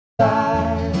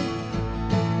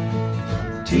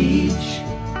Teach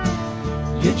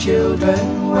your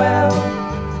children well.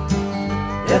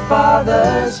 Their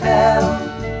father's hell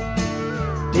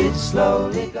did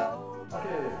slowly go.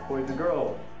 Okay, boys and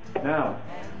girls. Now,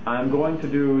 I'm going to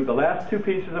do the last two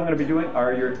pieces I'm going to be doing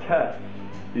are your tests.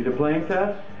 These are playing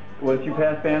tests. Once you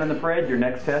pass Band in the Parade, your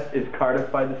next test is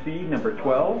Cardiff by the Sea, number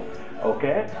 12.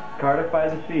 Okay? Cardiff by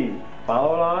the Sea.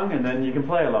 Follow along and then you can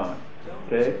play along.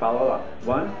 Okay? Follow along.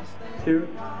 1, 2,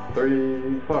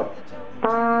 3, 4.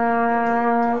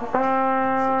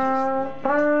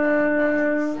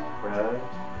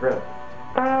 Breath.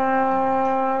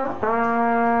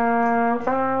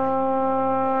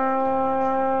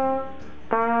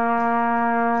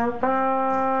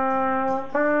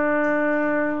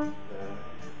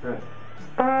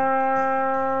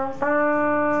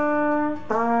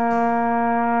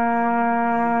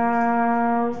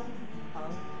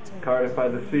 Cardiff by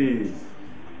the Sea,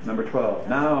 number 12.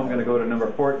 Now I'm going to go to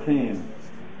number 14.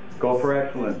 Go for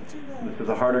excellence. This is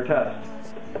a harder test.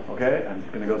 Okay? I'm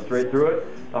just going to go straight through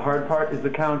it. The hard part is the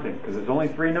counting, because there's only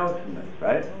 3 notes in this,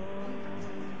 right?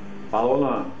 Follow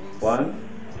along. 1,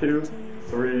 2,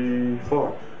 3,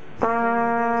 4.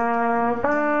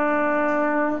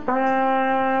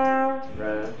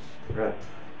 Rest, rest.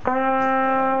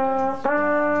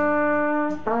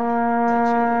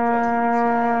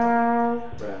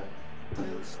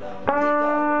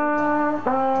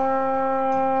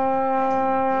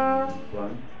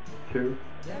 One, two,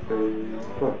 three,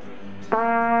 4.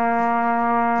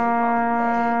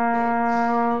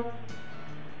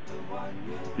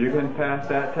 You can pass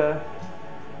that test.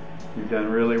 You've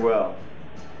done really well.